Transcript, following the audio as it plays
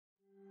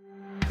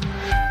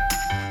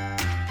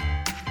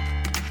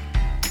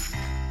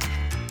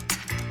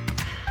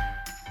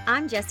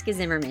I'm Jessica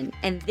Zimmerman,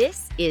 and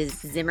this is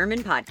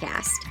Zimmerman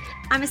Podcast.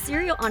 I'm a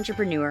serial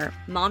entrepreneur,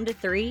 mom to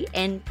three,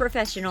 and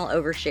professional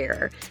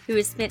oversharer who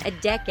has spent a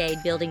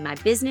decade building my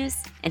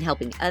business and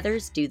helping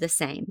others do the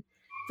same.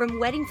 From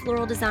wedding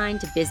floral design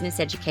to business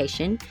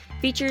education,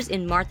 features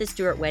in Martha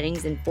Stewart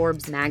Weddings and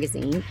Forbes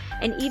magazine,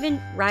 and even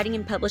writing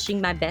and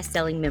publishing my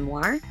best-selling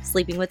memoir,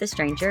 Sleeping with a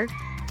Stranger,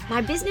 my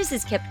business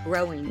has kept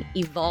growing,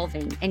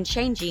 evolving, and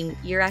changing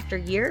year after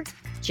year,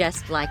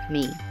 just like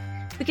me.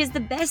 Because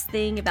the best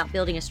thing about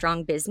building a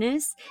strong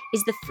business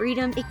is the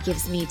freedom it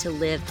gives me to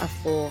live a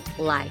full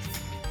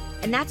life.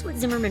 And that's what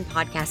Zimmerman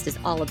Podcast is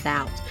all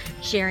about,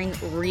 sharing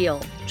real,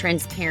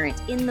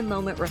 transparent,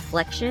 in-the-moment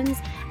reflections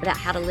about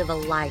how to live a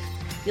life,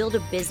 build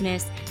a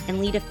business, and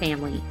lead a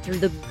family through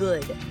the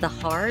good, the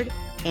hard,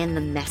 and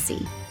the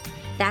messy.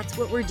 That's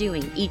what we're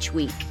doing each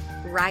week,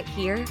 right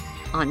here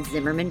on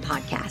Zimmerman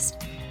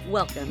Podcast.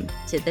 Welcome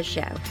to the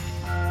show.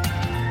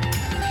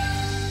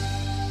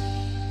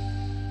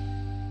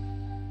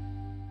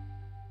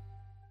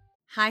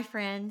 Hi,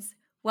 friends.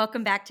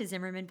 Welcome back to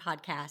Zimmerman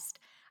Podcast.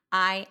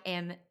 I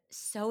am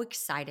so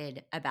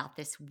excited about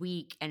this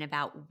week and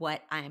about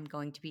what I am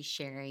going to be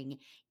sharing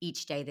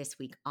each day this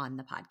week on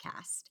the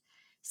podcast.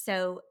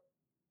 So,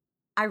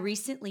 I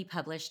recently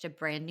published a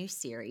brand new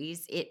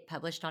series. It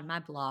published on my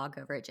blog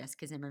over at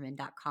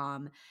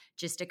jessicazimmerman.com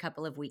just a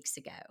couple of weeks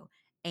ago.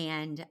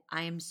 And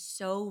I am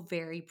so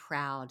very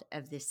proud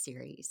of this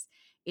series.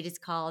 It is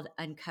called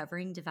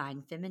Uncovering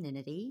Divine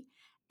Femininity.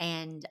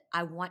 And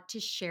I want to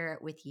share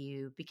it with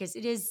you because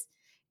it is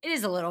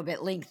a little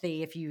bit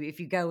lengthy. If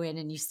you go in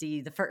and you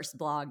see the first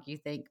blog, you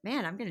think,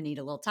 man, I'm going to need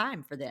a little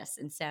time for this.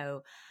 And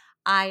so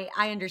I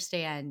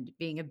understand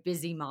being a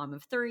busy mom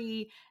of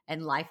three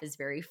and life is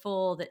very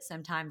full, that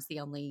sometimes the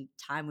only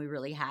time we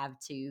really have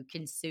to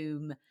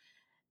consume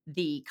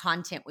the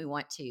content we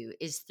want to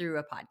is through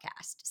a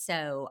podcast.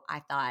 So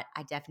I thought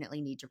I definitely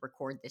need to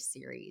record this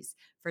series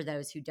for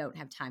those who don't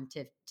have time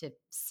to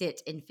sit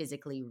and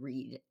physically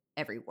read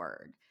every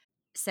word.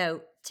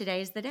 So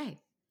today's the day.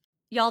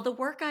 Y'all, the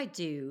work I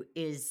do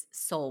is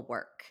soul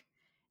work.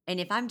 And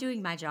if I'm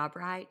doing my job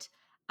right,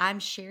 I'm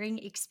sharing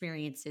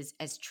experiences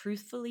as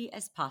truthfully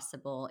as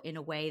possible in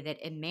a way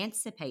that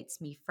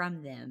emancipates me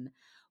from them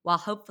while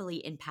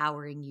hopefully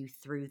empowering you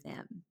through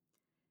them.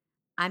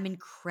 I'm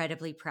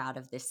incredibly proud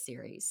of this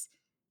series.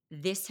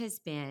 This has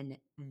been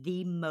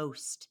the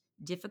most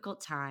difficult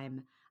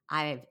time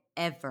I've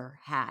ever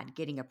had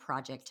getting a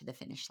project to the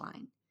finish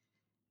line.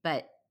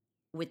 But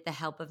with the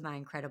help of my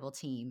incredible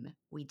team,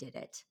 we did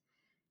it.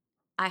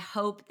 I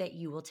hope that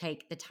you will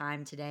take the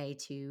time today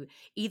to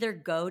either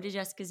go to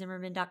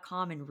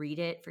jessicazimmerman.com and read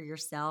it for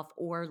yourself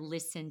or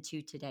listen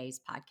to today's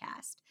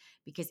podcast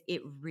because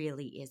it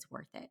really is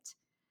worth it.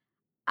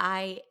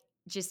 I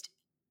just,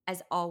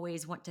 as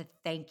always, want to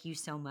thank you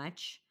so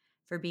much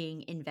for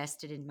being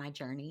invested in my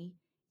journey.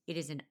 It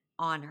is an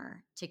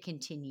honor to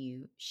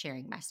continue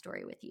sharing my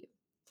story with you.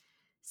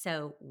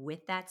 So,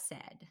 with that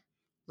said,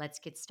 let's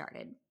get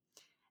started.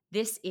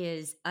 This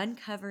is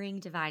Uncovering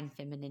Divine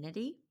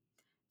Femininity: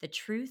 The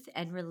Truth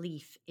and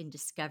Relief in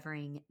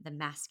Discovering the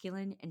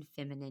Masculine and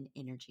Feminine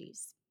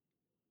Energies.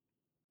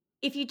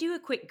 If you do a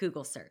quick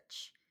Google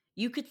search,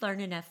 you could learn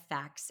enough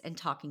facts and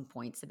talking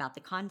points about the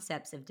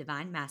concepts of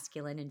divine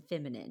masculine and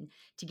feminine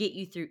to get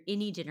you through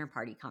any dinner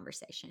party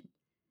conversation.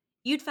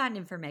 You'd find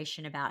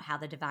information about how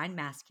the divine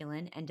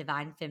masculine and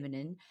divine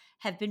feminine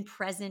have been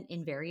present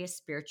in various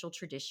spiritual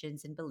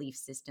traditions and belief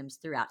systems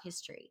throughout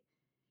history.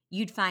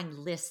 You'd find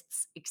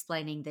lists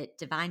explaining that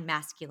divine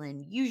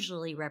masculine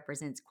usually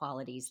represents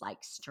qualities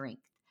like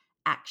strength,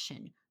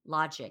 action,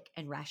 logic,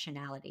 and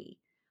rationality,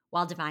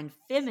 while divine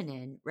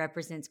feminine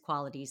represents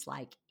qualities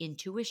like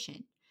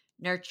intuition,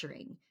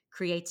 nurturing,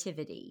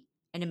 creativity,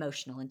 and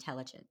emotional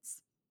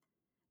intelligence.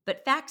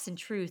 But facts and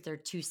truth are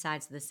two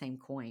sides of the same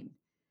coin,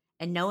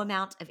 and no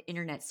amount of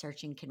internet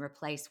searching can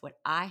replace what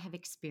I have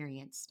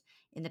experienced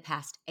in the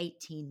past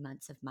 18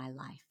 months of my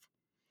life,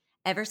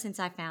 ever since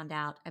I found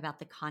out about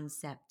the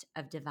concept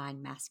of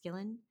divine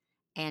masculine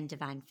and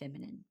divine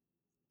feminine.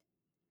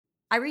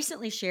 I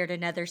recently shared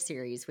another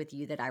series with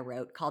you that I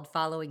wrote called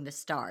Following the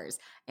Stars,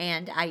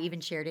 and I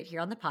even shared it here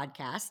on the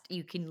podcast.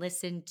 You can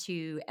listen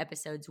to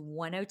episodes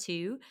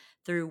 102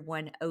 through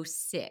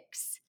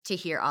 106 to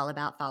hear all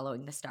about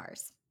Following the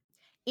Stars.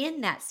 In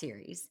that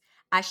series,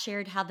 I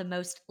shared how the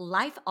most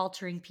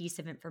life-altering piece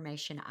of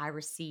information I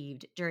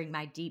received during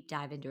my deep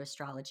dive into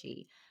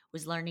astrology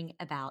was learning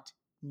about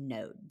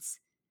nodes,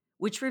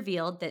 which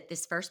revealed that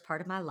this first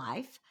part of my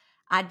life,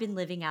 I'd been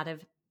living out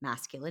of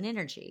masculine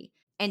energy.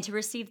 And to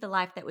receive the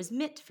life that was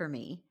meant for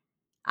me,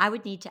 I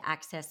would need to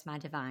access my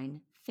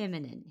divine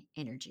feminine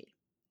energy.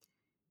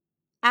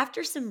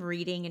 After some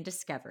reading and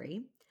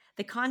discovery,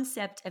 the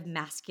concept of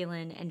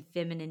masculine and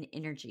feminine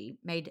energy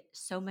made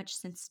so much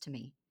sense to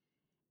me.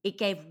 It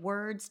gave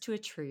words to a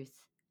truth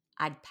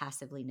I'd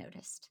passively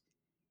noticed.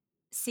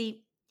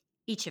 See,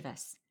 each of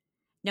us,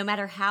 no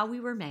matter how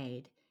we were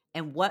made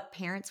and what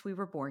parents we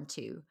were born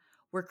to,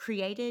 were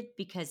created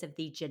because of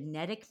the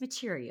genetic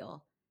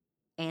material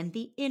and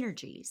the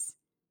energies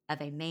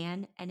of a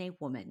man and a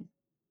woman.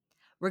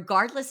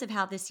 Regardless of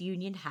how this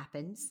union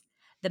happens,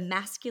 the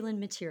masculine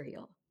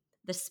material,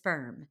 the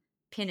sperm,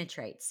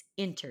 penetrates,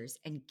 enters,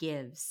 and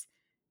gives.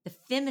 The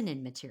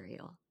feminine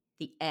material,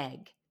 the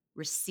egg,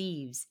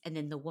 receives, and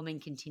then the woman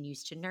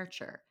continues to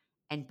nurture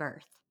and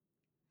birth.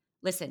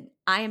 Listen,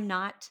 I am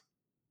not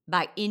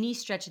by any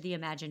stretch of the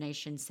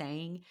imagination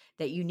saying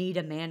that you need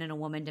a man and a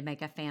woman to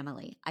make a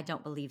family. I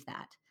don't believe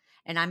that.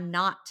 And I'm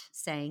not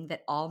saying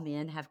that all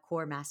men have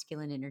core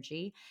masculine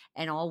energy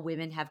and all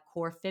women have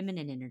core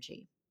feminine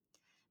energy.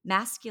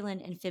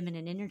 Masculine and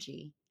feminine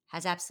energy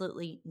has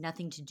absolutely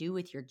nothing to do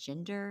with your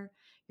gender,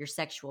 your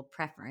sexual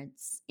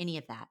preference, any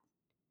of that.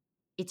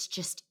 It's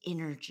just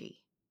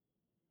energy.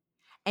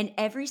 And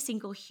every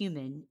single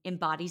human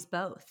embodies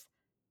both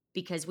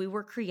because we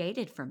were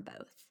created from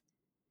both.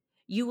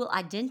 You will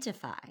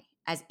identify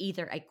as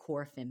either a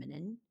core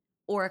feminine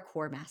or a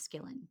core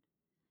masculine,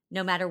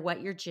 no matter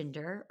what your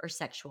gender or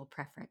sexual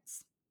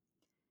preference.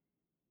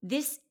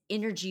 This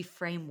energy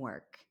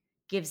framework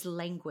gives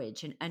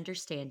language and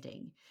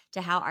understanding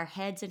to how our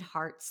heads and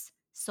hearts,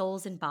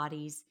 souls and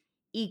bodies,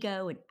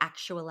 ego and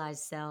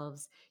actualized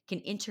selves can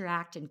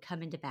interact and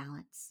come into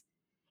balance.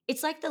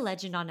 It's like the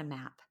legend on a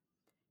map.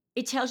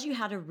 It tells you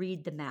how to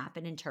read the map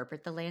and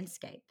interpret the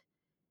landscape.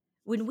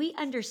 When we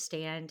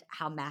understand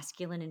how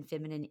masculine and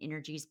feminine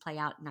energies play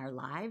out in our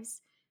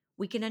lives,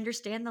 we can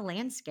understand the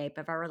landscape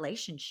of our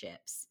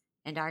relationships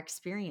and our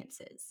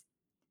experiences.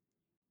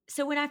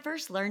 So, when I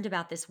first learned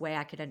about this way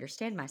I could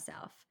understand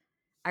myself,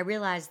 I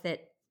realized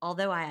that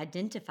although I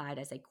identified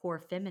as a core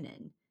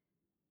feminine,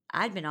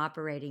 I'd been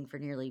operating for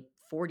nearly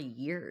 40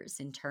 years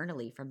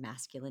internally from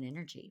masculine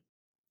energy.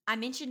 I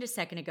mentioned a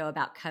second ago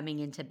about coming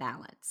into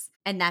balance,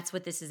 and that's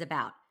what this is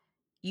about.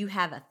 You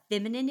have a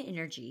feminine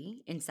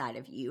energy inside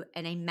of you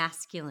and a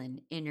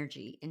masculine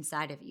energy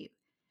inside of you.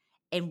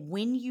 And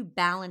when you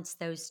balance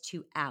those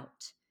two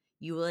out,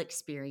 you will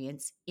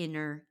experience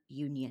inner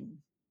union.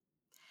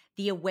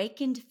 The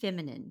awakened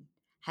feminine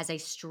has a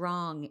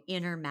strong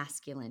inner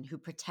masculine who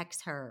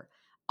protects her,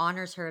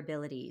 honors her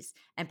abilities,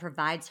 and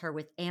provides her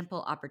with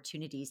ample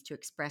opportunities to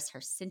express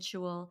her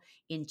sensual,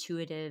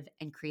 intuitive,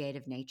 and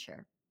creative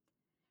nature.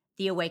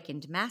 The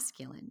awakened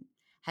masculine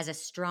has a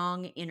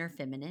strong inner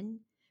feminine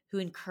who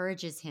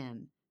encourages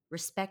him,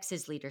 respects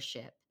his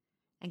leadership,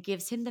 and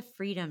gives him the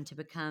freedom to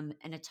become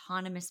an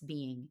autonomous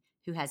being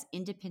who has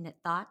independent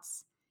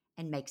thoughts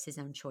and makes his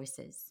own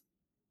choices.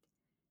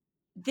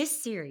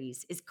 This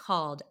series is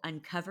called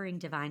Uncovering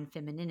Divine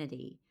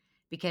Femininity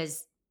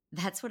because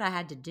that's what I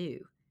had to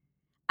do.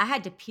 I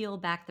had to peel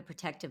back the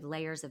protective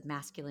layers of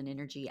masculine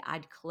energy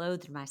I'd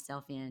clothed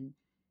myself in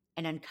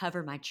and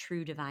uncover my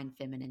true divine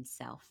feminine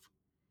self.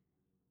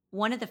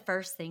 One of the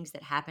first things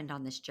that happened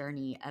on this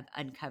journey of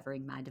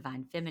uncovering my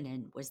divine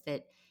feminine was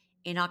that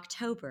in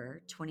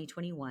October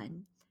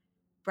 2021,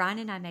 Brian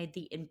and I made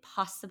the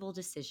impossible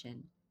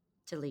decision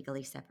to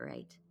legally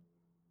separate.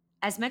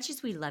 As much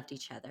as we loved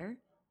each other,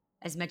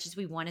 as much as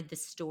we wanted the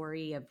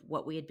story of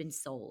what we had been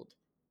sold,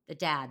 the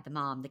dad, the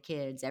mom, the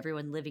kids,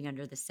 everyone living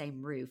under the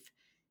same roof,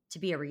 to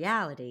be a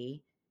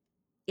reality,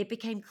 it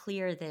became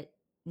clear that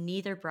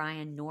neither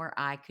Brian nor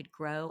I could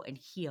grow and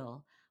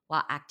heal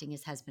while acting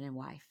as husband and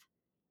wife.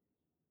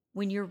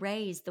 When you're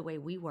raised the way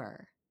we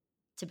were,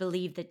 to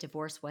believe that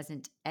divorce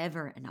wasn't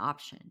ever an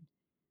option,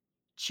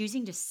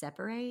 choosing to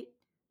separate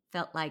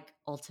felt like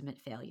ultimate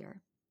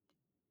failure.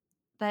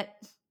 But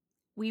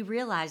we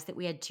realized that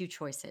we had two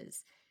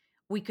choices.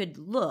 We could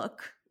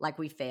look like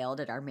we failed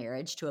at our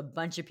marriage to a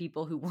bunch of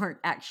people who weren't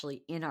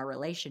actually in our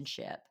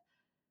relationship,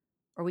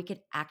 or we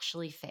could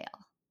actually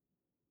fail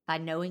by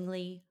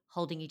knowingly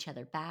holding each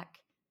other back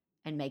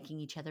and making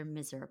each other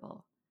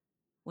miserable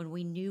when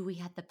we knew we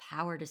had the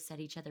power to set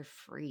each other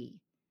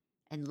free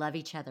and love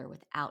each other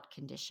without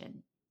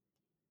condition.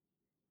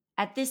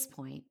 At this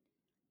point,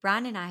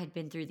 Brian and I had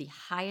been through the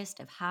highest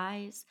of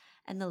highs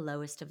and the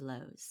lowest of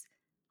lows,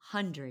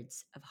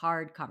 hundreds of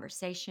hard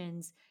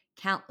conversations,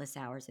 countless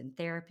hours in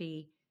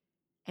therapy,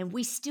 and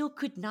we still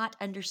could not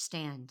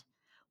understand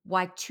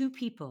why two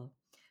people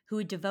who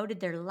had devoted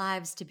their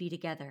lives to be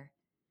together,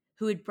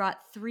 who had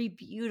brought three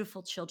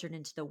beautiful children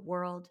into the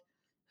world,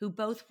 who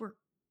both were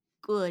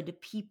good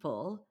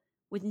people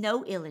with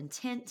no ill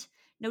intent,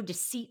 no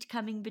deceit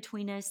coming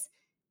between us,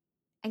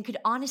 and could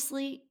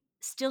honestly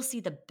still see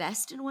the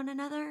best in one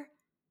another,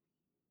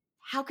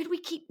 how could we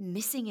keep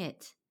missing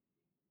it,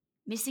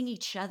 missing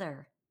each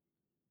other,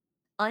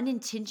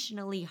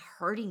 unintentionally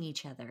hurting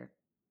each other?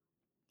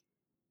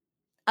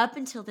 Up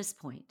until this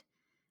point,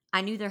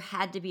 I knew there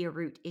had to be a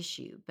root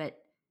issue, but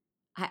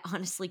I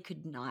honestly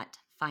could not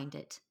find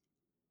it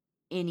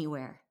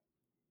anywhere.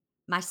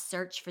 My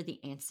search for the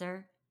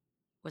answer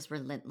was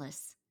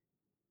relentless.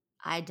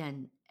 I had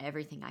done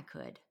everything I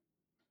could.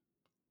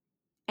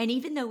 And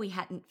even though we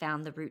hadn't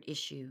found the root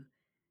issue,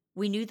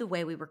 we knew the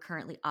way we were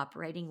currently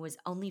operating was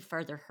only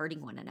further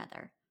hurting one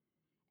another,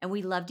 and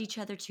we loved each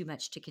other too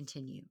much to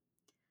continue.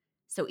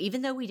 So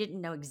even though we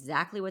didn't know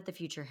exactly what the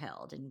future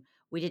held and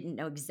we didn't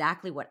know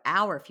exactly what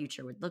our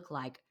future would look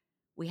like,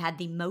 we had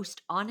the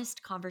most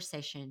honest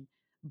conversation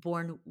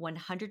born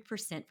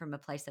 100% from a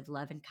place of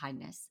love and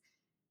kindness,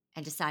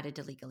 and decided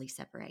to legally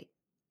separate.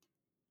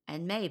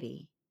 And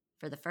maybe,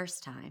 for the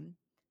first time,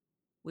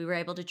 we were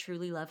able to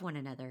truly love one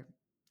another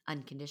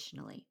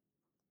unconditionally.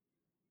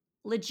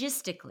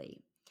 Logistically,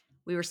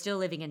 we were still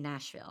living in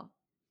Nashville,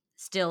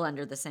 still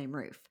under the same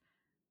roof.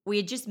 We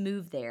had just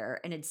moved there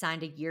and had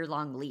signed a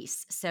year-long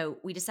lease, so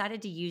we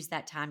decided to use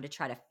that time to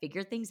try to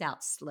figure things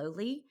out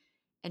slowly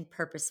and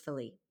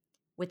purposefully,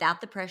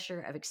 without the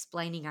pressure of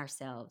explaining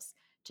ourselves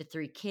to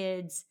 3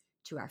 kids,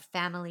 to our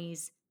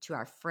families, to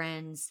our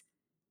friends,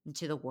 and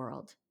to the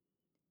world.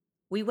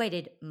 We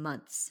waited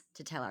months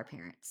to tell our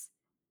parents,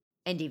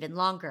 and even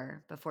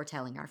longer before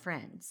telling our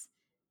friends.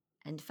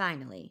 And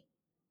finally,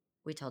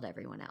 we told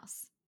everyone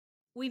else.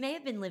 We may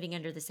have been living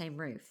under the same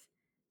roof,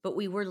 but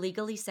we were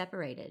legally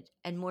separated,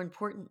 and more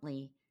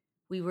importantly,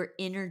 we were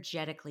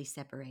energetically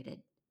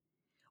separated.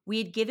 We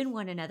had given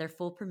one another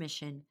full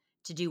permission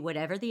to do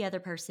whatever the other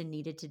person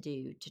needed to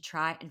do to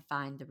try and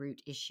find the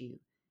root issue.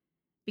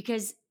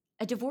 Because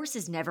a divorce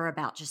is never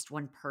about just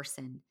one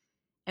person,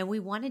 and we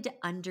wanted to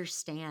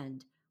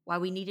understand why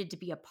we needed to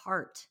be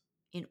apart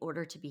in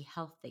order to be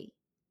healthy.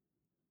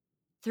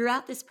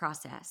 Throughout this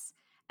process,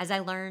 as I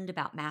learned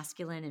about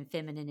masculine and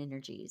feminine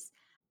energies,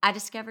 I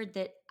discovered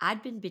that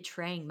I'd been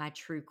betraying my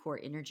true core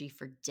energy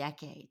for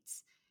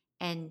decades,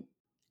 and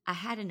I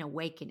had an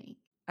awakening,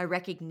 a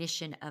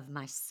recognition of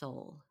my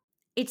soul.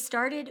 It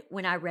started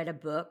when I read a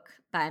book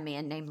by a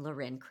man named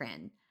Loren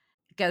Kren.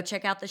 Go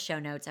check out the show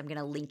notes. I'm going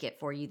to link it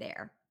for you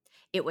there.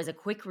 It was a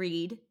quick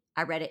read.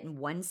 I read it in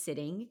one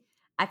sitting.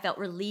 I felt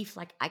relief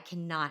like I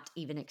cannot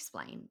even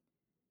explain.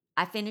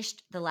 I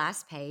finished the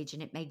last page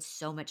and it made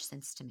so much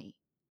sense to me.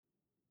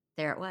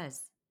 There it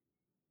was.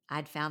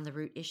 I'd found the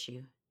root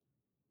issue.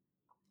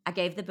 I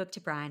gave the book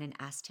to Brian and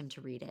asked him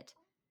to read it.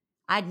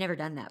 I'd never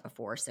done that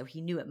before, so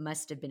he knew it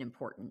must have been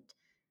important.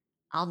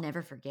 I'll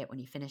never forget when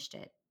he finished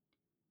it.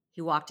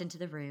 He walked into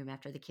the room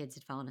after the kids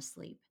had fallen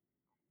asleep.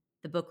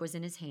 The book was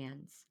in his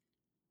hands.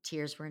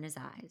 Tears were in his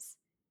eyes.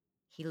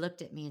 He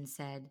looked at me and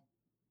said,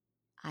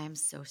 "I am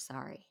so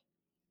sorry."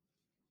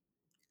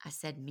 I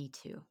said, "Me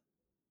too."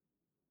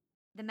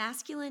 The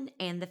masculine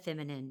and the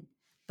feminine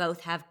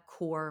both have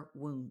core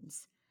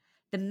wounds.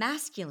 The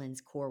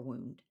masculine's core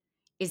wound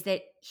is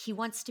that he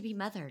wants to be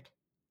mothered.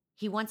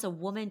 He wants a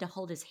woman to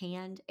hold his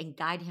hand and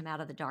guide him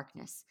out of the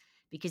darkness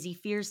because he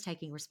fears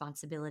taking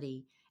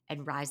responsibility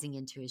and rising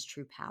into his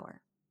true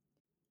power.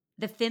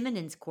 The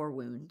feminine's core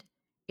wound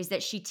is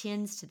that she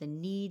tends to the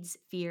needs,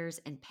 fears,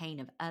 and pain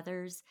of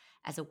others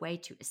as a way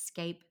to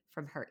escape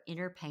from her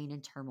inner pain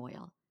and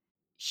turmoil.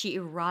 She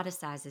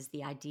eroticizes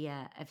the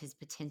idea of his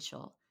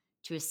potential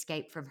to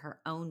escape from her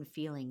own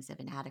feelings of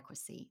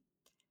inadequacy.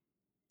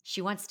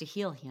 She wants to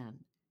heal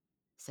him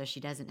so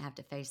she doesn't have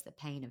to face the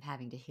pain of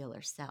having to heal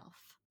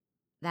herself.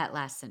 That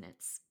last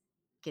sentence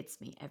gets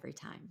me every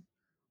time.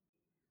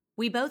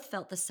 We both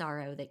felt the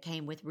sorrow that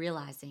came with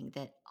realizing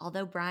that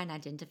although Brian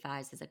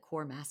identifies as a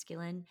core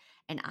masculine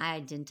and I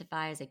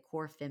identify as a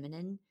core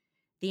feminine,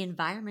 the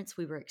environments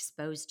we were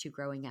exposed to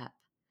growing up,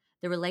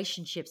 the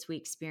relationships we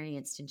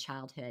experienced in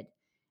childhood,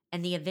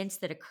 and the events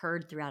that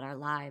occurred throughout our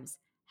lives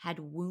had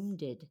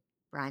wounded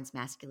Brian's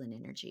masculine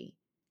energy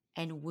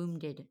and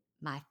wounded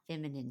my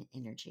feminine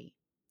energy,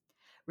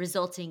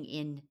 resulting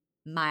in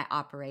my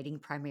operating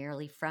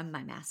primarily from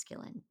my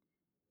masculine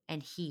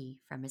and he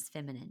from his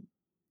feminine.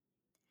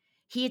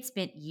 He had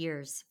spent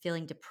years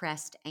feeling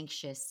depressed,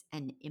 anxious,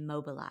 and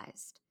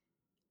immobilized.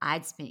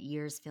 I'd spent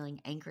years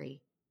feeling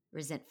angry,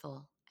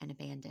 resentful, and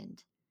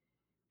abandoned.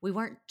 We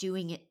weren't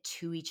doing it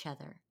to each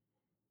other.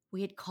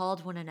 We had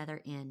called one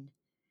another in.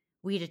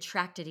 We had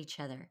attracted each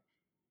other.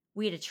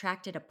 We had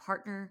attracted a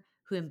partner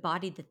who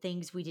embodied the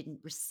things we didn't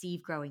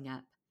receive growing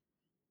up.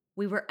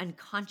 We were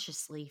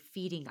unconsciously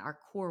feeding our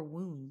core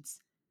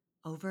wounds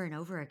over and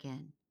over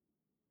again.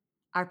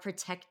 Our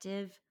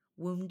protective,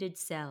 wounded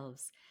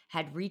selves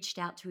had reached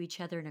out to each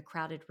other in a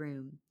crowded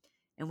room,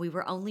 and we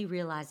were only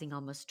realizing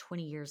almost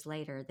 20 years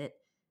later that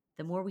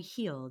the more we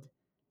healed,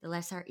 the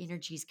less our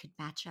energies could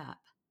match up.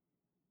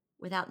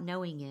 Without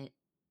knowing it,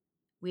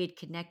 we had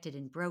connected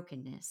in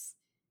brokenness,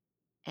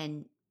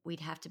 and we'd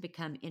have to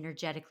become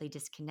energetically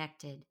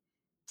disconnected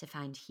to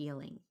find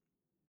healing.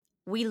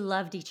 We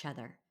loved each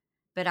other,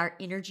 but our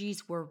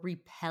energies were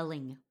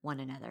repelling one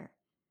another.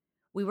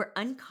 We were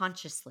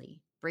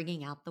unconsciously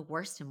bringing out the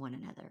worst in one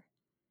another.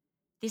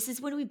 This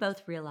is when we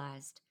both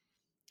realized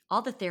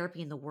all the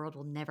therapy in the world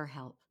will never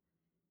help.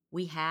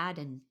 We had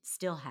and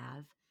still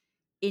have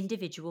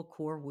individual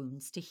core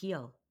wounds to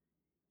heal.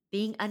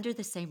 Being under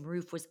the same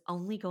roof was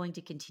only going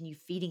to continue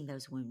feeding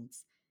those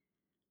wounds.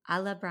 I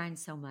love Brian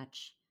so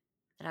much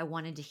that I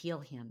wanted to heal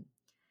him.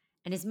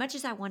 And as much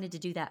as I wanted to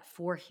do that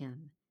for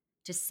him,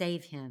 to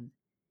save him,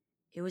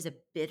 it was a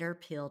bitter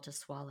pill to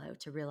swallow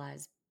to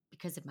realize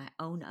because of my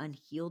own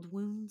unhealed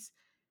wounds,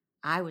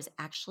 I was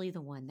actually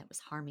the one that was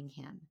harming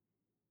him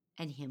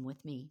and him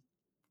with me.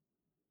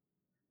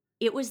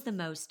 It was the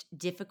most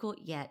difficult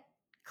yet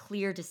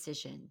clear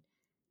decision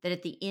that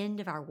at the end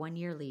of our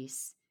 1-year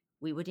lease,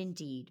 we would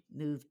indeed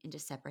move into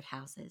separate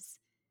houses.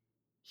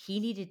 He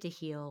needed to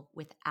heal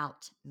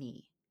without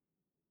me.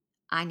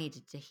 I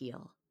needed to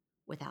heal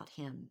without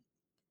him.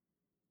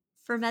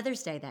 For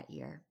Mother's Day that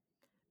year,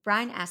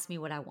 Brian asked me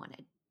what I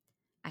wanted.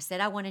 I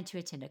said I wanted to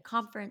attend a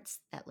conference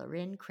that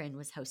Loren Crin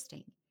was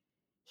hosting.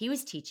 He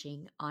was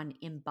teaching on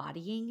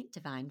embodying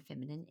divine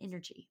feminine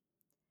energy.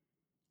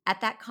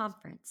 At that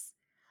conference,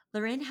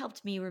 Loren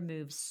helped me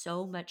remove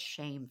so much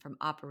shame from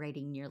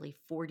operating nearly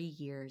 40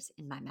 years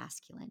in my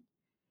masculine.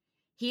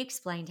 He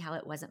explained how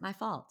it wasn't my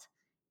fault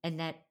and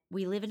that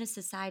we live in a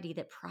society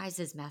that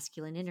prizes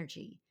masculine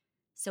energy.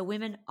 So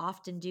women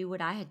often do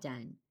what I had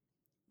done.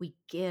 We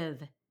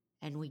give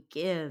and we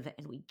give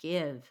and we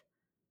give.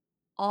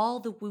 All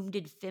the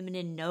wounded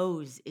feminine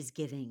knows is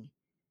giving,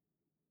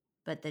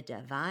 but the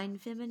divine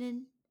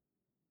feminine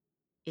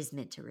is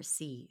meant to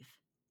receive.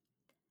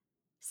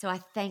 So I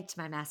thanked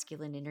my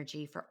masculine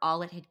energy for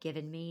all it had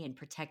given me and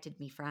protected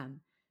me from.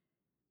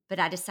 But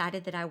I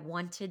decided that I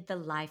wanted the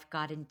life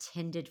God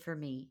intended for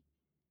me.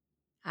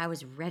 I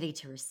was ready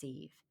to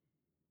receive.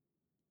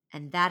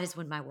 And that is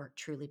when my work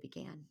truly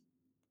began.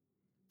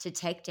 To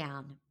take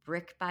down,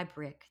 brick by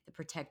brick, the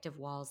protective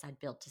walls I'd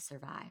built to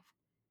survive.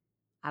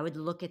 I would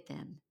look at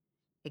them,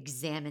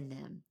 examine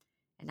them,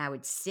 and I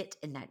would sit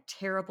in that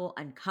terrible,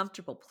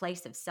 uncomfortable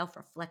place of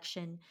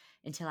self-reflection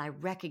until I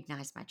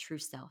recognized my true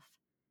self,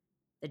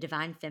 the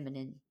divine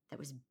feminine that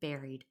was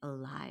buried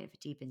alive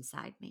deep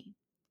inside me.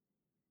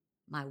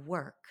 My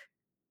work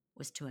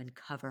was to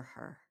uncover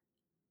her.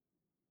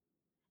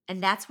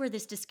 And that's where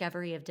this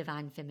discovery of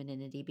divine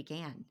femininity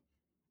began.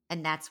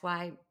 And that's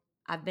why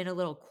I've been a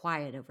little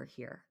quiet over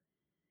here.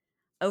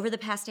 Over the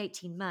past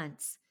 18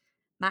 months,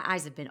 my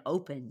eyes have been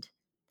opened.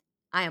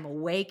 I am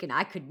awake and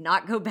I could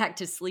not go back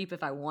to sleep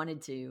if I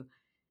wanted to.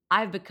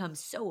 I've become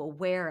so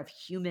aware of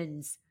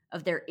humans,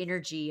 of their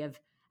energy, of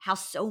how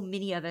so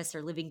many of us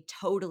are living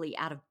totally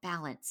out of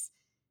balance.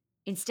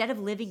 Instead of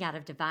living out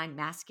of divine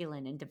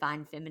masculine and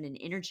divine feminine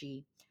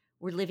energy,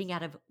 we're living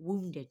out of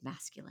wounded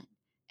masculine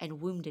and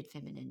wounded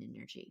feminine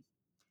energy.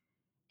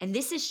 And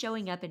this is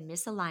showing up in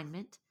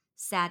misalignment,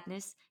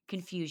 sadness,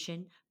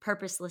 confusion,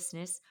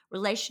 purposelessness,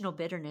 relational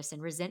bitterness,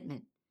 and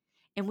resentment.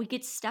 And we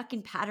get stuck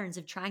in patterns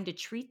of trying to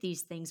treat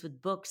these things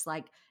with books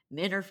like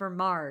Men Are From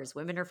Mars,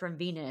 Women Are From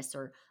Venus,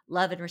 or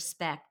Love and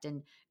Respect,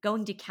 and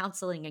going to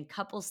counseling and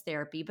couples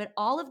therapy. But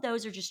all of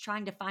those are just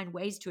trying to find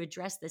ways to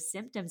address the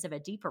symptoms of a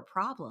deeper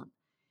problem.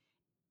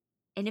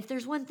 And if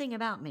there's one thing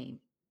about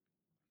me,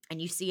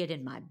 and you see it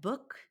in my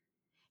book,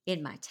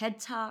 in my TED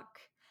Talk,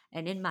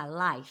 and in my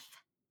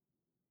life,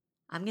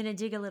 I'm going to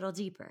dig a little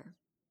deeper.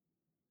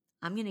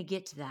 I'm going to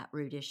get to that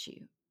root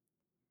issue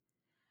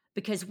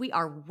because we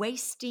are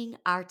wasting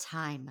our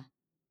time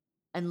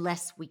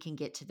unless we can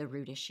get to the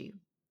root issue.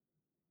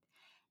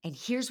 And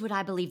here's what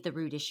I believe the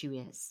root issue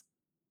is.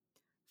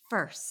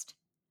 First,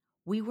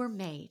 we were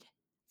made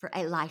for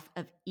a life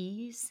of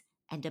ease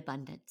and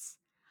abundance,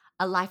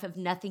 a life of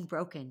nothing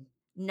broken,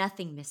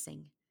 nothing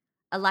missing,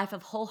 a life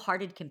of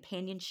wholehearted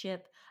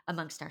companionship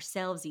amongst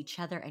ourselves, each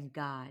other, and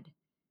God.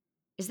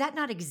 Is that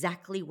not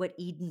exactly what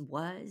Eden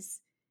was?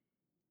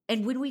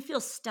 And when we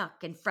feel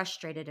stuck and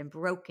frustrated and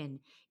broken,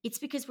 it's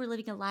because we're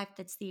living a life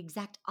that's the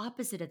exact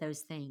opposite of those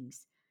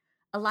things.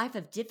 A life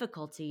of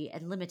difficulty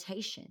and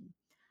limitation,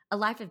 a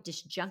life of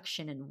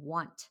disjunction and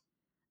want,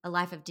 a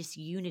life of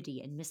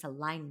disunity and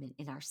misalignment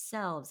in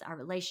ourselves, our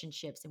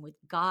relationships, and with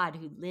God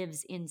who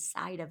lives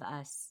inside of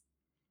us.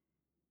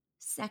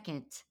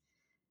 Second,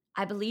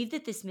 I believe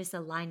that this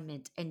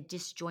misalignment and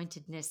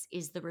disjointedness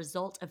is the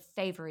result of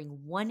favoring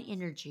one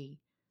energy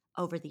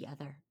over the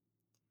other.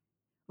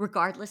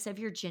 Regardless of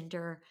your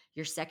gender,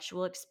 your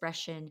sexual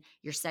expression,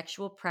 your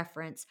sexual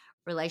preference,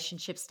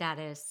 relationship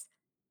status,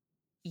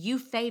 you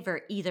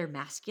favor either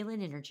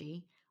masculine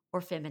energy or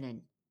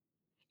feminine.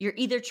 You're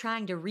either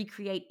trying to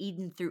recreate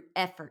Eden through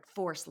effort,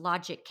 force,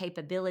 logic,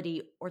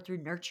 capability, or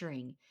through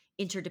nurturing,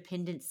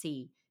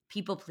 interdependency,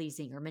 people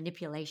pleasing, or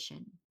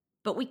manipulation.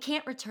 But we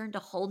can't return to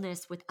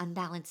wholeness with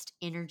unbalanced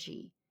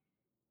energy.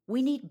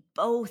 We need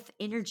both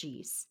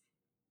energies.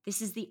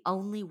 This is the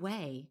only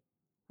way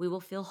we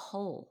will feel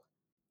whole.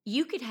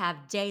 You could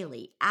have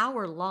daily,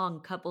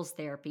 hour-long couples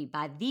therapy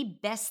by the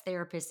best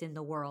therapist in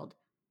the world,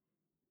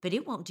 but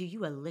it won't do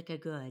you a lick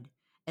of good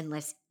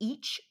unless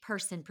each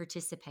person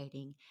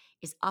participating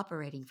is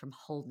operating from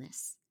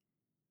wholeness.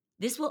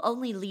 This will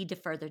only lead to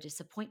further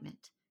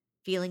disappointment,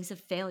 feelings of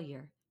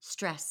failure,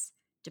 stress,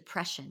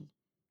 depression.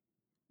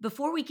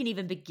 Before we can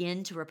even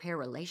begin to repair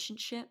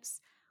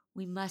relationships,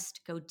 we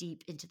must go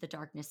deep into the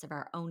darkness of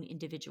our own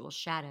individual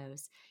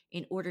shadows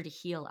in order to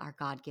heal our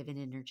God-given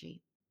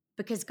energy.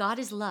 Because God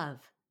is love,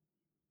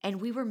 and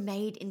we were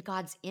made in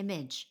God's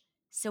image,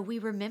 so we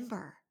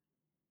remember.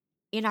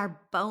 In our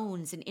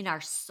bones and in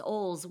our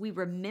souls, we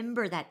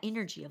remember that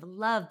energy of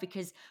love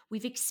because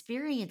we've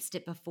experienced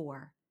it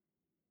before.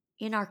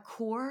 In our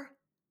core,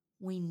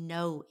 we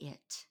know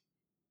it.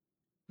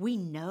 We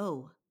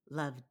know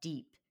love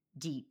deep,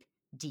 deep,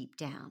 deep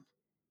down.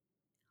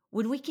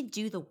 When we can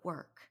do the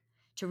work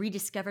to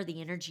rediscover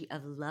the energy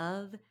of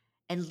love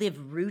and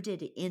live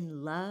rooted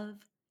in love,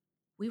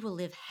 we will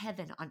live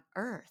heaven on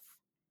earth.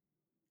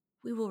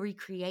 we will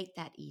recreate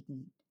that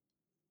Eden.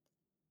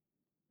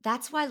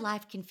 That's why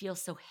life can feel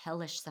so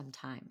hellish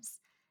sometimes.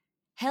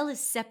 Hell is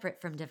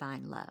separate from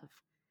divine love.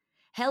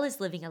 Hell is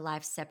living a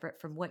life separate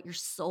from what your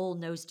soul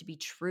knows to be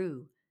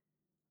true,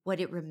 what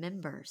it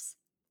remembers.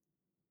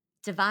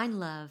 Divine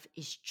love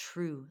is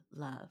true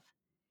love.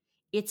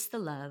 It's the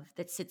love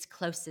that sits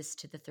closest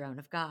to the throne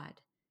of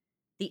God.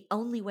 The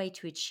only way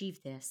to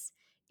achieve this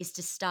is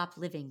to stop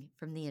living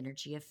from the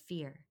energy of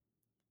fear.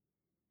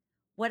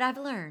 What I've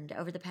learned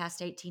over the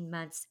past 18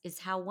 months is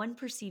how one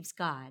perceives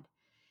God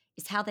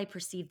is how they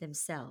perceive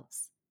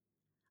themselves.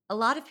 A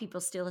lot of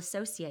people still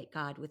associate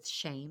God with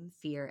shame,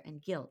 fear,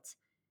 and guilt.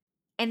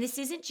 And this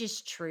isn't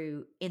just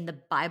true in the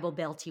Bible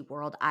Belty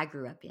world I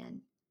grew up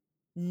in.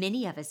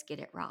 Many of us get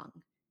it wrong,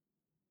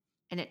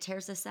 and it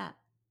tears us up.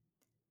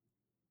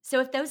 So,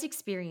 if those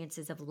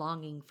experiences of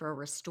longing for a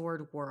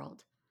restored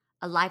world,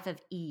 a life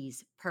of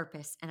ease,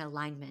 purpose, and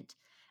alignment,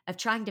 of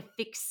trying to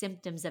fix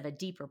symptoms of a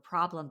deeper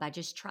problem by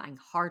just trying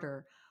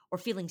harder, or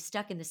feeling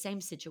stuck in the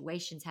same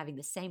situations, having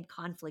the same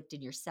conflict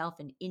in yourself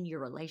and in your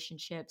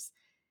relationships,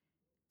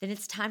 then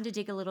it's time to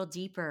dig a little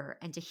deeper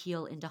and to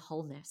heal into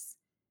wholeness,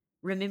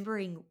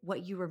 remembering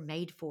what you were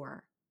made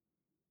for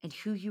and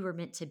who you were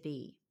meant to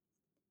be.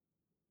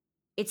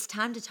 It's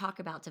time to talk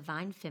about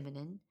divine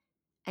feminine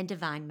and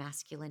divine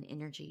masculine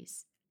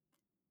energies.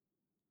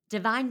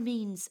 Divine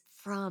means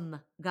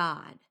from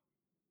God,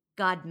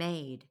 God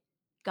made,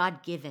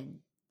 God given.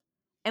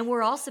 And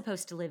we're all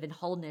supposed to live in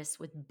wholeness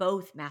with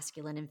both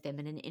masculine and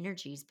feminine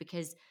energies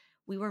because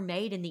we were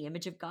made in the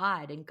image of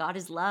God, and God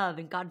is love,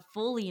 and God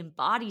fully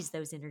embodies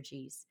those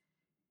energies.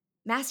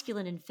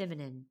 Masculine and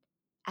feminine,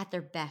 at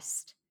their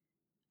best,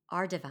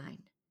 are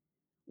divine,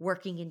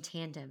 working in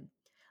tandem,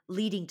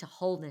 leading to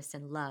wholeness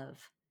and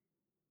love.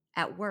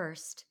 At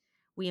worst,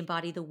 we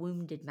embody the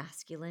wounded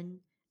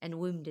masculine and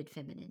wounded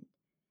feminine.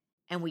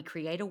 And we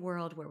create a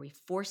world where we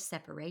force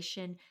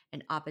separation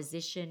and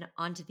opposition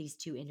onto these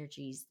two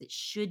energies that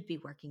should be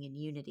working in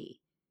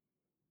unity.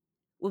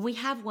 When we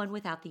have one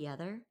without the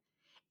other,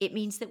 it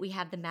means that we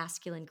have the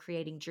masculine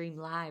creating dream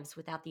lives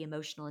without the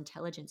emotional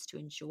intelligence to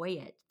enjoy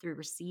it through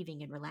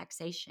receiving and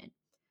relaxation.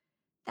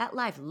 That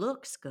life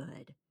looks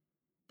good,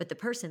 but the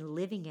person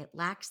living it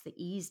lacks the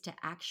ease to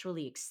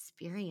actually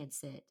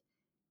experience it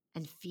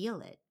and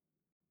feel it.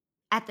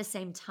 At the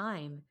same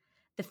time,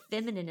 the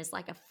feminine is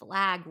like a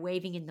flag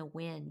waving in the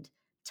wind,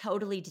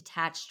 totally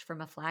detached from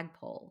a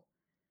flagpole.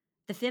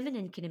 The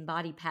feminine can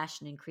embody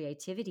passion and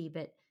creativity,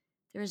 but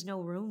there is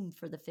no room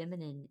for the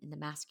feminine in the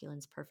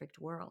masculine's perfect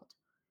world.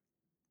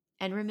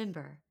 And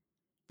remember,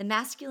 the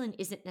masculine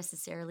isn't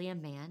necessarily a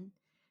man,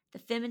 the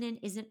feminine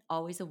isn't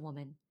always a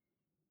woman.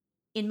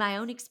 In my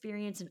own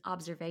experience and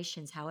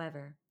observations,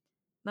 however,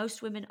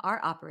 most women are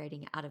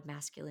operating out of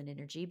masculine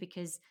energy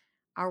because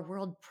our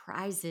world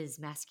prizes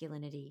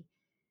masculinity.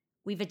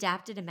 We've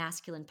adapted a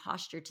masculine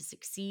posture to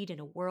succeed in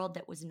a world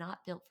that was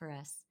not built for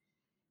us,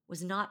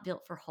 was not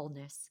built for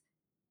wholeness,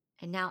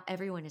 and now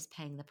everyone is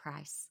paying the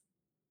price.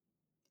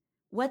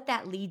 What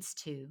that leads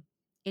to,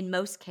 in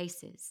most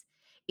cases,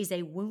 is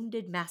a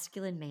wounded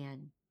masculine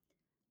man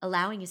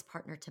allowing his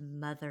partner to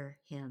mother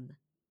him.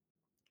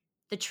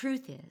 The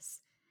truth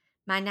is,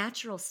 my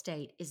natural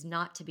state is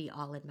not to be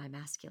all in my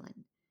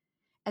masculine.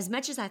 As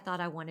much as I thought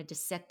I wanted to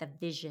set the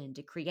vision,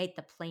 to create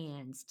the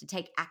plans, to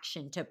take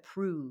action, to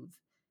prove,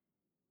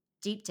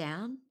 deep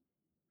down,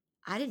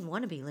 I didn't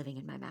want to be living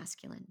in my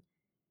masculine.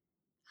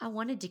 I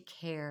wanted to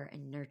care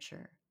and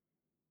nurture,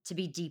 to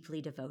be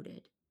deeply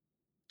devoted,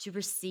 to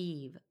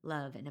receive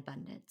love and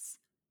abundance.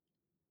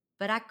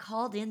 But I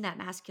called in that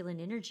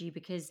masculine energy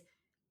because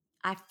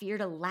I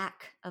feared a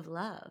lack of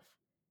love.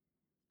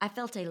 I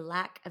felt a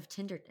lack of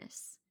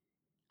tenderness.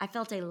 I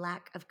felt a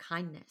lack of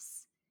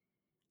kindness.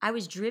 I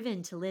was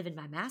driven to live in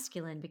my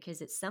masculine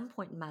because at some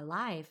point in my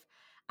life,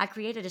 I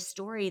created a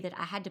story that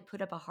I had to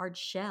put up a hard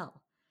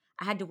shell.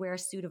 I had to wear a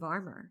suit of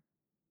armor.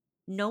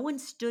 No one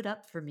stood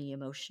up for me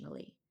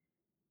emotionally.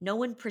 No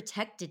one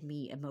protected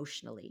me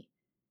emotionally.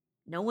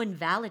 No one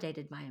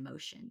validated my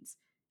emotions.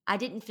 I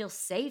didn't feel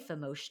safe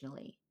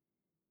emotionally.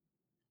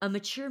 A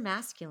mature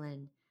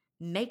masculine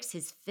makes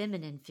his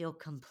feminine feel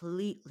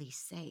completely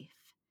safe.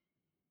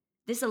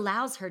 This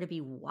allows her to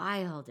be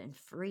wild and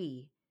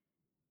free.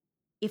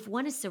 If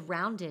one is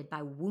surrounded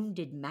by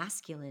wounded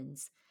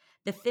masculines,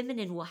 the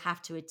feminine will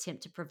have to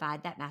attempt to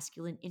provide that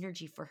masculine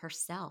energy for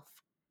herself.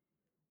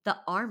 The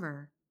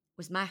armor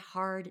was my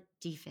hard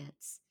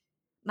defense,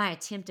 my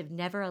attempt of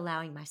never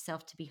allowing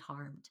myself to be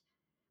harmed,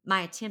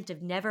 my attempt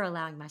of never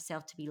allowing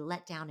myself to be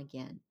let down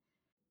again.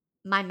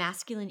 My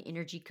masculine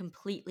energy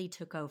completely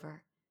took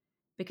over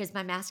because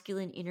my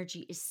masculine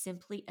energy is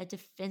simply a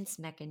defense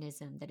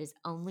mechanism that is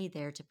only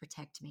there to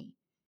protect me.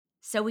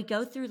 So we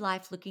go through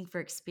life looking for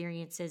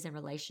experiences and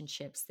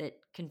relationships that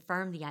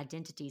confirm the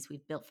identities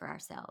we've built for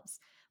ourselves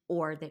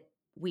or that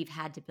we've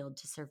had to build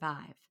to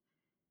survive.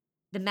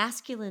 The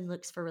masculine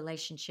looks for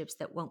relationships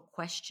that won't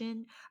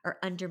question or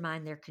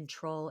undermine their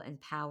control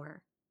and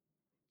power,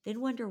 then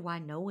wonder why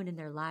no one in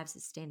their lives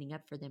is standing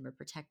up for them or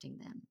protecting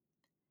them.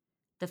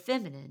 The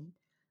feminine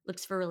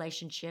looks for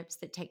relationships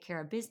that take care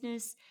of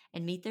business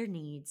and meet their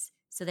needs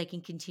so they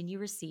can continue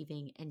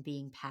receiving and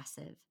being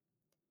passive.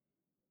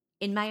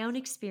 In my own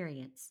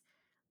experience,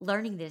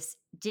 learning this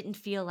didn't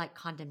feel like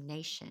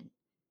condemnation,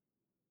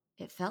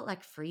 it felt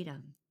like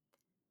freedom.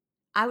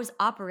 I was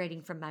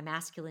operating from my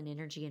masculine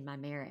energy in my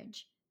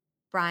marriage,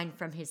 Brian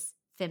from his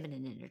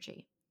feminine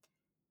energy.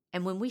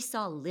 And when we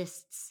saw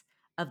lists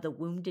of the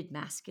wounded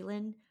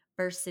masculine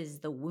versus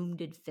the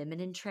wounded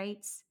feminine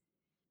traits,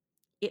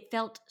 it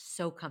felt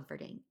so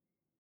comforting.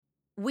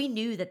 We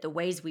knew that the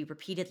ways we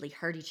repeatedly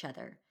hurt each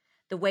other,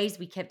 the ways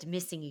we kept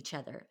missing each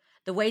other,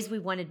 the ways we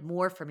wanted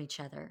more from each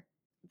other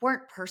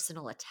weren't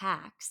personal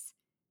attacks,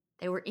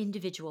 they were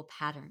individual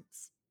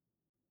patterns.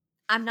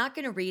 I'm not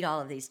going to read all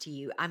of these to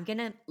you. I'm going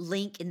to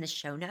link in the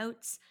show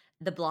notes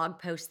the blog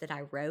post that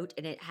I wrote,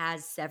 and it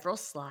has several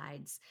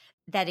slides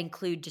that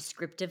include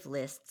descriptive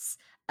lists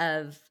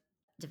of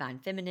divine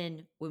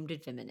feminine,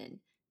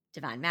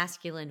 divine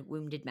masculine,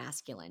 wounded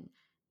masculine.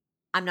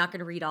 I'm not going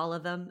to read all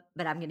of them,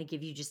 but I'm going to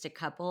give you just a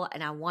couple.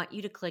 And I want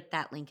you to click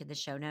that link in the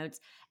show notes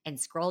and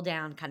scroll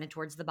down kind of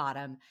towards the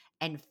bottom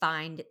and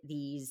find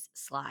these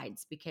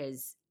slides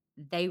because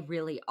they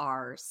really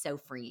are so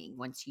freeing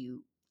once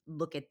you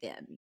look at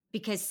them.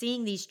 Because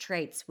seeing these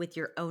traits with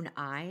your own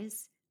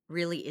eyes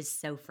really is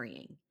so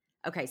freeing.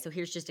 Okay, so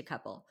here's just a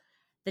couple.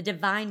 The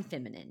divine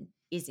feminine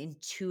is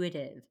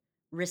intuitive,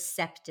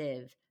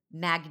 receptive,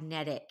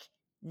 magnetic,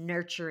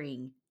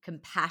 nurturing,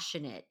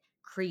 compassionate,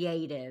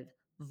 creative,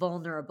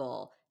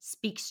 vulnerable,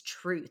 speaks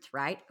truth,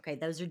 right? Okay,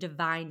 those are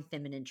divine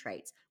feminine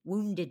traits.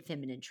 Wounded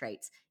feminine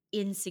traits,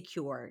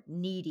 insecure,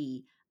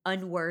 needy,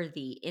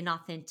 unworthy,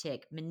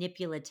 inauthentic,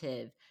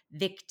 manipulative,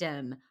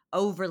 victim,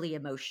 overly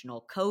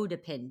emotional,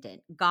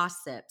 codependent,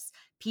 gossips,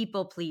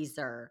 people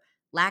pleaser,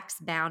 lacks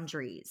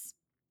boundaries.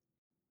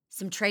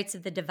 Some traits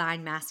of the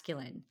divine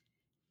masculine: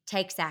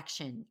 takes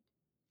action,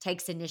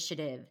 takes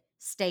initiative,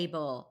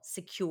 stable,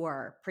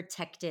 secure,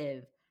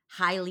 protective,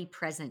 highly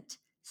present,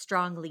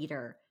 strong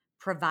leader,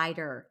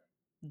 provider,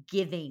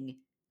 giving,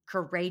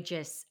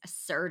 courageous,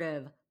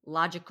 assertive,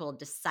 logical,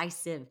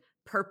 decisive,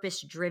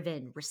 purpose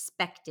driven,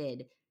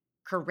 respected,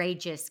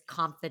 courageous,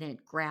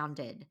 confident,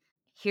 grounded.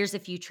 Here's a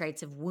few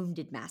traits of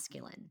wounded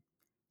masculine: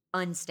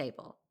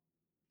 unstable,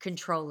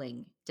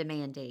 controlling,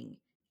 demanding,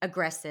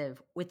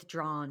 aggressive,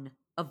 withdrawn,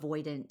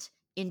 avoidant,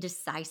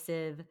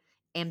 indecisive,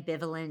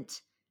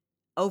 ambivalent,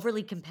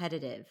 overly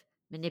competitive,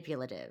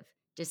 manipulative,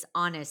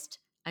 dishonest,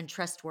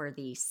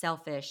 untrustworthy,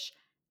 selfish,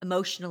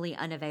 emotionally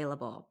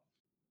unavailable.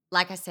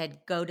 Like I said,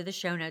 go to the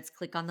show notes,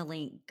 click on the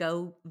link,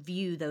 go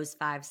view those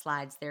 5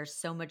 slides. There's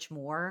so much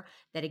more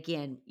that,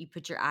 again, you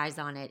put your eyes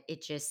on it.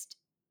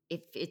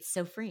 It's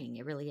so freeing.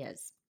 It really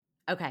is.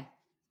 Okay,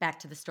 back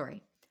to the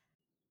story.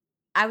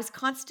 I was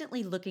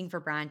constantly looking for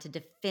Brian to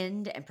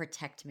defend and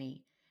protect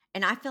me,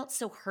 and I felt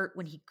so hurt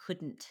when he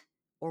couldn't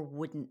or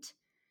wouldn't.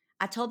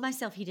 I told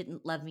myself he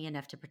didn't love me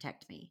enough to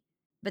protect me.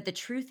 But the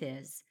truth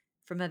is,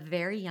 from a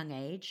very young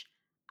age,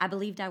 I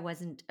believed I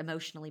wasn't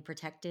emotionally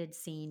protected,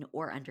 seen,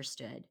 or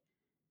understood.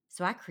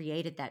 So I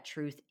created that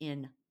truth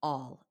in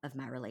all of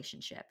my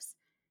relationships.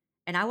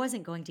 And I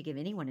wasn't going to give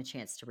anyone a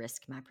chance to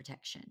risk my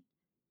protection,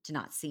 to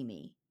not see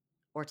me,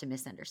 or to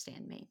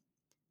misunderstand me.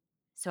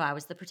 So I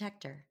was the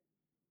protector.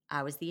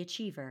 I was the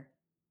achiever.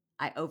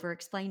 I over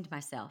explained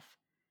myself.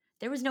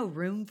 There was no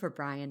room for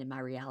Brian in my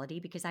reality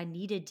because I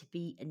needed to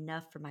be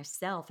enough for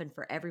myself and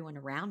for everyone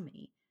around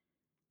me.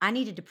 I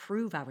needed to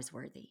prove I was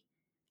worthy.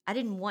 I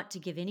didn't want to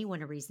give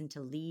anyone a reason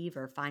to leave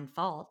or find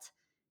fault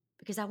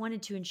because I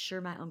wanted to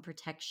ensure my own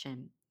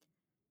protection.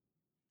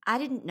 I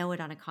didn't know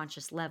it on a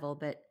conscious level,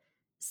 but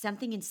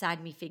something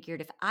inside me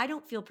figured if I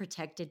don't feel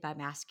protected by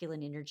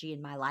masculine energy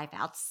in my life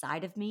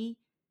outside of me,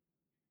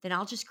 then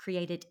I'll just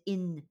create it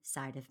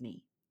inside of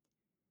me.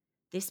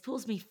 This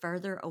pulls me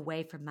further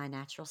away from my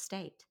natural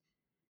state.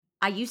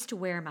 I used to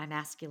wear my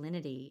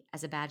masculinity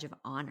as a badge of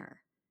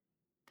honor,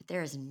 but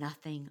there is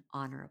nothing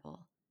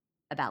honorable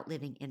about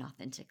living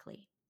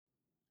inauthentically.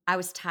 I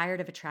was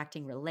tired of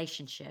attracting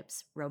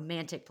relationships,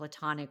 romantic,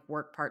 platonic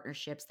work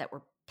partnerships that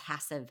were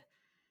passive.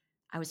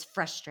 I was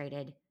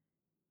frustrated.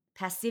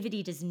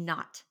 Passivity does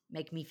not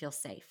make me feel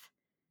safe.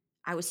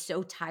 I was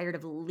so tired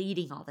of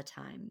leading all the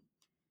time.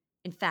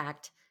 In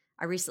fact,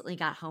 I recently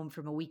got home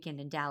from a weekend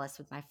in Dallas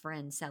with my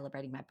friends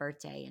celebrating my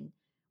birthday. And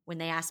when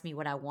they asked me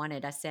what I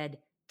wanted, I said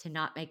to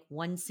not make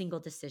one single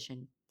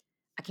decision.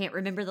 I can't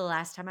remember the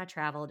last time I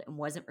traveled and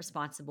wasn't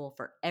responsible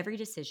for every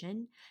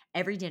decision,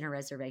 every dinner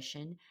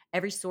reservation,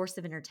 every source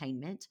of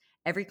entertainment,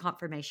 every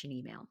confirmation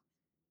email.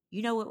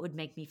 You know what would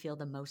make me feel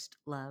the most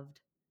loved?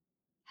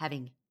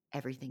 Having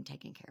everything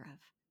taken care of.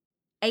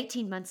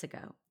 18 months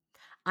ago,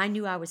 I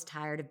knew I was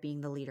tired of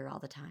being the leader all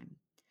the time.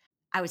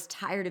 I was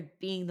tired of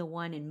being the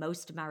one in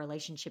most of my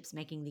relationships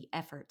making the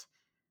effort.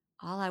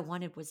 All I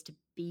wanted was to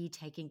be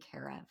taken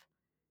care of,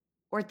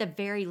 or at the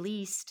very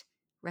least,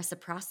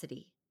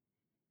 reciprocity.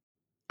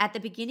 At the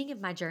beginning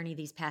of my journey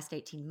these past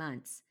 18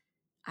 months,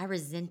 I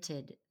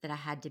resented that I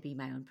had to be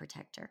my own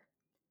protector.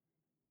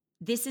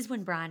 This is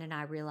when Brian and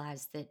I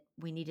realized that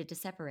we needed to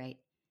separate.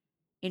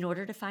 In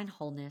order to find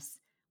wholeness,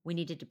 We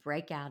needed to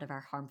break out of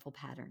our harmful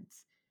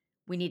patterns.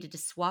 We needed to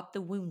swap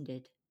the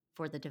wounded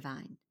for the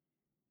divine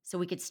so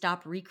we could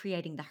stop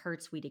recreating the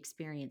hurts we'd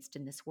experienced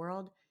in this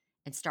world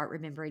and start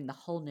remembering the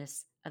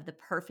wholeness of the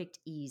perfect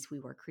ease we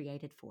were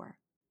created for.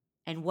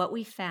 And what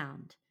we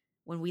found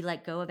when we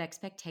let go of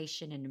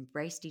expectation and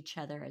embraced each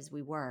other as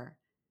we were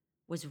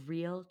was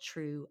real,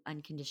 true,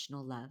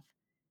 unconditional love,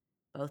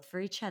 both for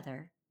each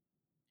other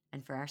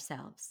and for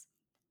ourselves.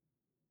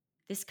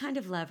 This kind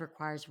of love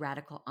requires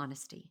radical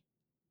honesty,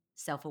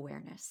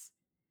 self-awareness.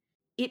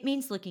 It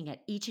means looking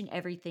at each and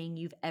everything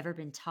you've ever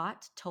been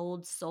taught,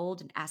 told,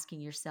 sold, and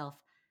asking yourself,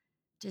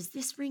 does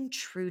this ring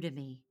true to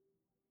me?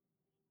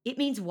 It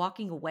means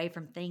walking away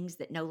from things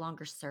that no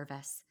longer serve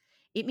us.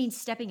 It means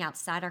stepping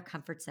outside our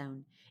comfort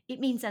zone. It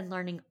means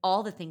unlearning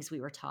all the things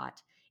we were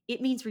taught.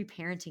 It means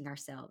reparenting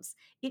ourselves.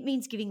 It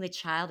means giving the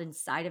child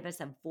inside of us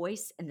a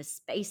voice and the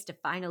space to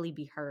finally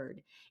be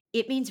heard.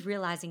 It means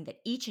realizing that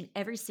each and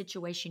every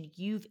situation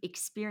you've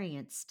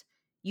experienced,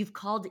 you've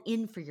called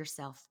in for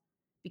yourself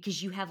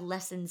because you have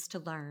lessons to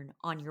learn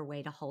on your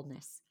way to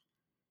wholeness.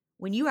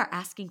 When you are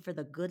asking for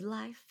the good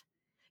life,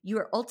 you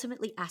are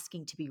ultimately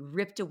asking to be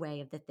ripped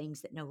away of the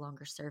things that no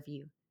longer serve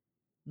you.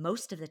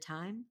 Most of the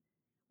time,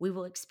 we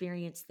will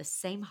experience the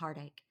same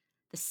heartache,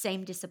 the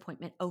same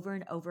disappointment over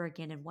and over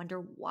again and wonder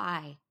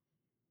why.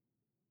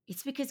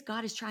 It's because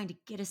God is trying to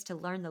get us to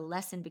learn the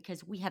lesson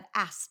because we have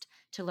asked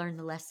to learn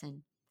the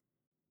lesson.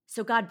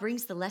 So God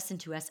brings the lesson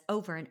to us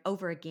over and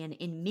over again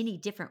in many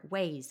different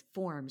ways,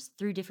 forms,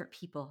 through different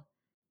people.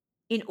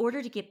 In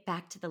order to get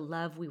back to the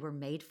love we were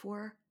made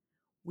for,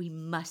 we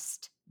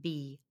must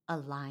be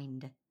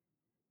aligned.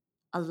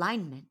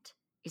 Alignment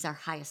is our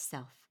highest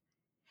self,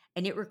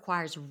 and it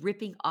requires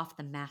ripping off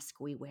the mask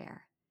we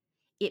wear.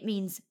 It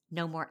means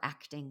no more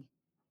acting.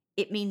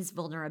 It means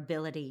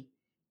vulnerability.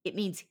 It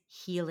means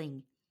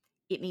healing.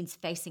 It means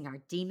facing our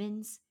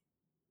demons.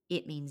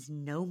 It means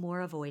no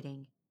more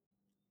avoiding.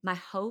 My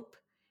hope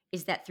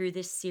is that through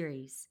this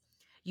series,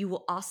 you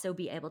will also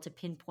be able to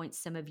pinpoint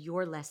some of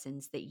your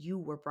lessons that you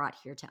were brought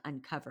here to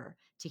uncover,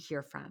 to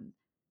hear from,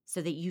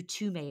 so that you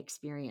too may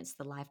experience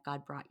the life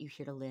God brought you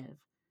here to live.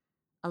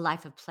 A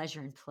life of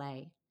pleasure and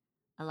play,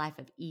 a life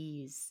of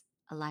ease,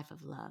 a life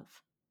of love.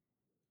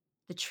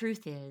 The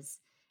truth is,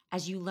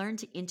 as you learn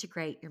to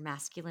integrate your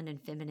masculine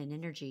and feminine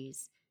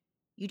energies,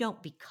 you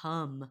don't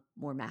become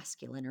more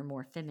masculine or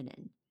more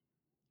feminine.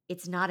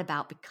 It's not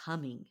about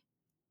becoming.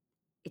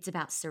 It's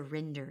about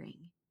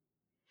surrendering.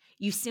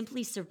 You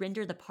simply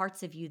surrender the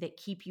parts of you that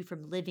keep you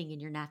from living in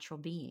your natural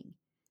being,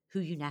 who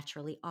you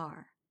naturally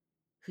are,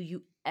 who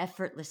you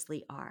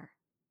effortlessly are,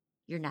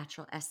 your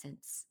natural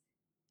essence,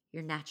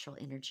 your natural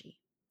energy.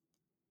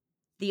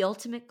 The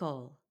ultimate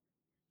goal,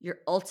 your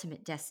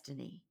ultimate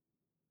destiny,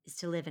 is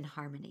to live in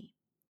harmony.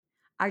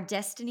 Our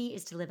destiny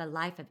is to live a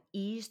life of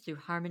ease through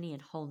harmony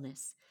and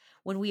wholeness.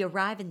 When we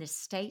arrive in this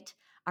state,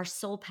 our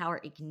soul power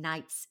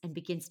ignites and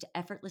begins to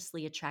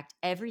effortlessly attract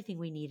everything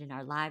we need in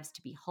our lives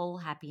to be whole,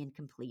 happy, and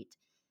complete.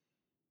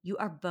 You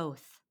are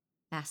both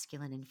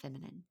masculine and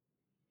feminine.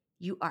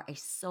 You are a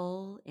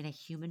soul in a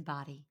human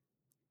body.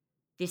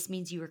 This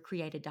means you were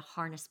created to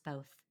harness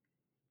both.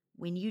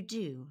 When you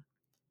do,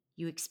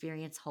 you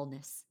experience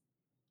wholeness.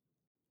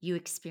 You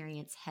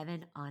experience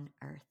heaven on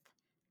earth.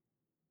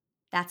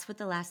 That's what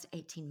the last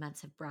 18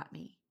 months have brought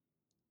me.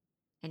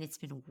 And it's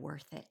been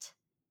worth it.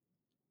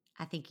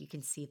 I think you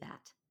can see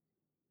that.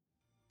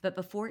 But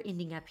before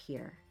ending up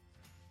here,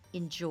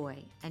 in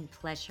joy and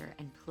pleasure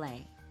and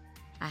play,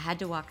 I had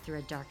to walk through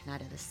a dark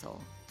night of the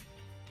soul.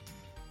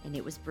 And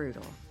it was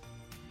brutal,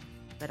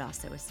 but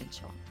also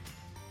essential.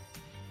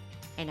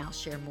 And I'll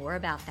share more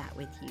about that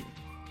with you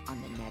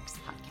on the next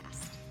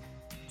podcast.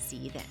 See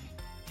you then.